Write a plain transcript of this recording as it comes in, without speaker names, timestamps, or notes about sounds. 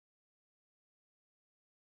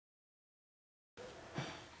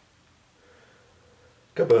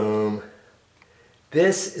Kaboom.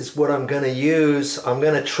 This is what I'm going to use. I'm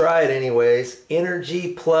going to try it anyways.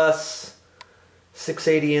 Energy Plus,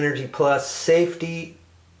 680 Energy Plus, safety,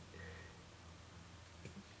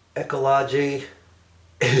 ecology,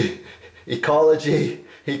 ecology,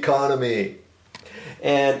 economy.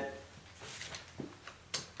 And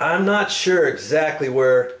I'm not sure exactly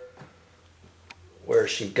where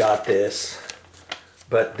she got this,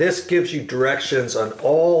 but this gives you directions on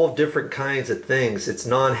all different kinds of things. It's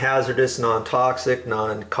non-hazardous, non-toxic,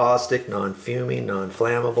 non-caustic, non-fuming,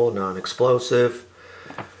 non-flammable, non-explosive,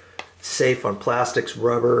 safe on plastics,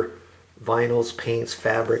 rubber, vinyls, paints,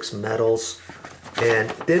 fabrics, metals. And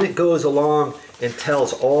then it goes along and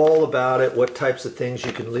tells all about it, what types of things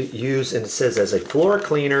you can use. And it says, as a floor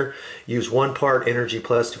cleaner, use 1 part Energy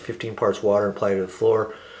Plus to 15 parts water and apply to the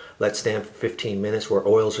floor. Let stand for 15 minutes. Where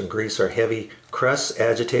oils and grease are heavy crusts,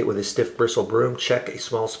 agitate with a stiff bristle broom. Check a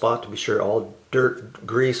small spot to be sure all dirt,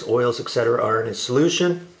 grease, oils, etc. are in a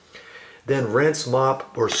solution. Then rinse,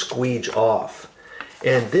 mop, or squeege off.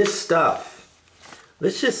 And this stuff,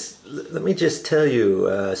 let me just tell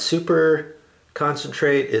you, super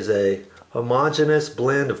concentrate is a homogeneous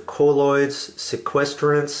blend of colloids,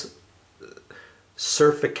 sequestrants,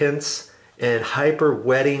 surfactants, and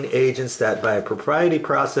hyper-wetting agents that by a proprietary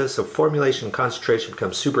process of formulation and concentration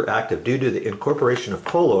become super active. Due to the incorporation of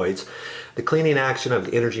colloids, the cleaning action of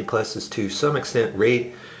the Energy Plus is to some extent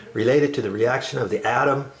related to the reaction of the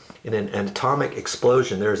atom in an atomic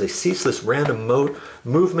explosion. There is a ceaseless random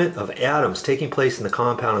movement of atoms taking place in the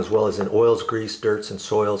compound as well as in oils, grease, dirts, and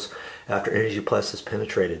soils after Energy Plus has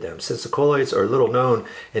penetrated them. Since the colloids are little known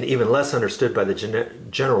and even less understood by the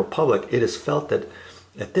general public, it is felt that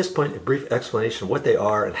at this point, a brief explanation of what they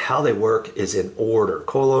are and how they work is in order.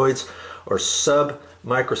 Colloids are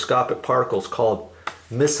submicroscopic particles called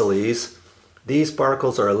micelles. These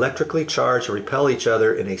particles are electrically charged and repel each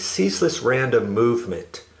other in a ceaseless random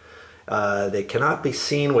movement. They cannot be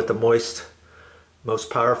seen with the most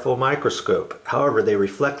powerful microscope. However, they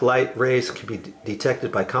reflect light rays and can be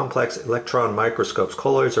detected by complex electron microscopes.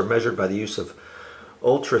 Colloids are measured by the use of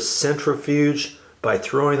ultracentrifuge by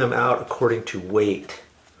throwing them out according to weight.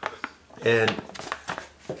 And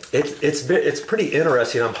it's pretty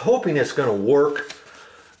interesting. I'm hoping it's going to work,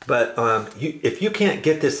 but if you can't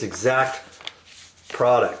get this exact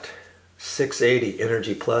product, 680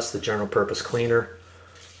 Energy Plus, the general purpose cleaner,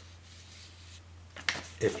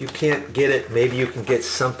 if you can't get it, maybe you can get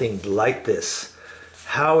something like this.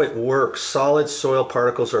 How it works: solid soil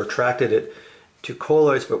particles are attracted to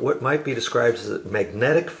colloids, but what might be described as a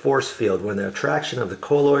magnetic force field. When the attraction of the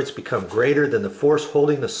colloids become greater than the force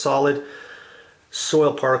holding the solid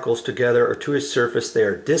soil particles together or to a surface, they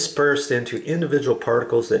are dispersed into individual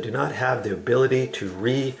particles that do not have the ability to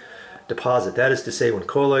redeposit. That is to say, when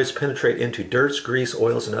colloids penetrate into dirts, grease,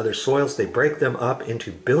 oils, and other soils, they break them up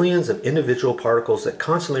into billions of individual particles that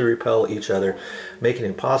constantly repel each other, making it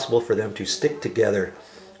impossible for them to stick together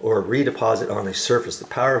or redeposit on a surface. The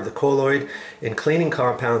power of the colloid in cleaning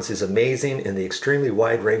compounds is amazing in the extremely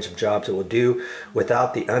wide range of jobs it will do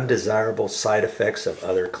without the undesirable side effects of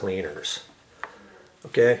other cleaners.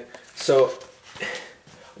 Okay, so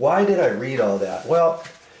why did I read all that? Well,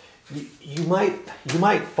 you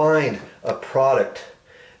might find a product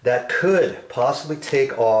that could possibly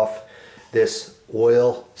take off this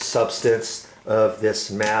oil substance of this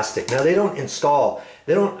mastic. Now they don't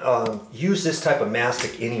use this type of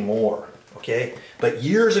mastic anymore, okay? But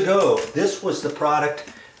years ago, this was the product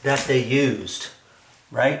that they used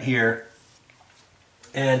right here.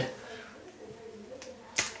 And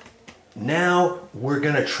now we're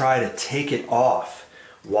gonna try to take it off.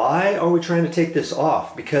 Why are we trying to take this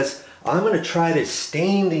off? Because I'm gonna try to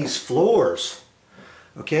stain these floors,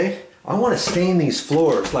 okay? I wanna stain these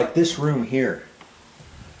floors like this room here.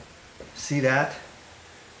 See that?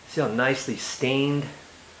 See how nicely stained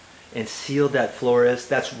and sealed that floor is?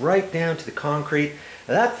 That's right down to the concrete.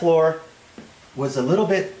 Now that floor was a little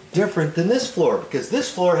bit different than this floor because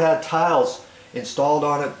this floor had tiles installed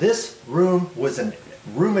on it. This room was a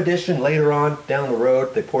room addition later on down the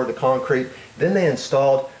road. They poured the concrete. Then they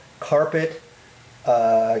installed carpet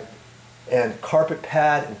and carpet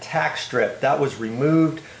pad and tack strip. That was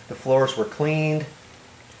removed. The floors were cleaned.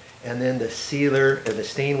 And then the sealer and the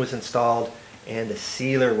stain was installed and the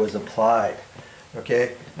sealer was applied.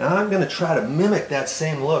 Okay, now I'm going to try to mimic that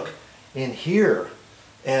same look in here,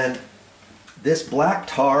 and this black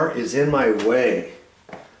tar is in my way.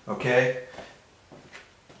 Okay,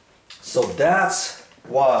 so that's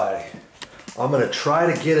why I'm going to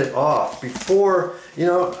try to get it off before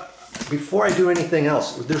I do anything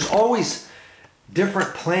else. There's always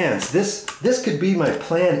different plans. This could be my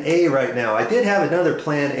plan A right now. I did have another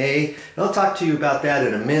plan A, and I'll talk to you about that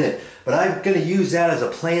in a minute, but I'm going to use that as a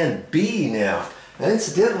plan B now. And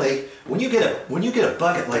incidentally, when you get a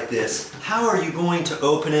bucket like this, how are you going to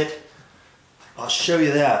open it? I'll show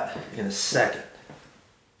you that in a second.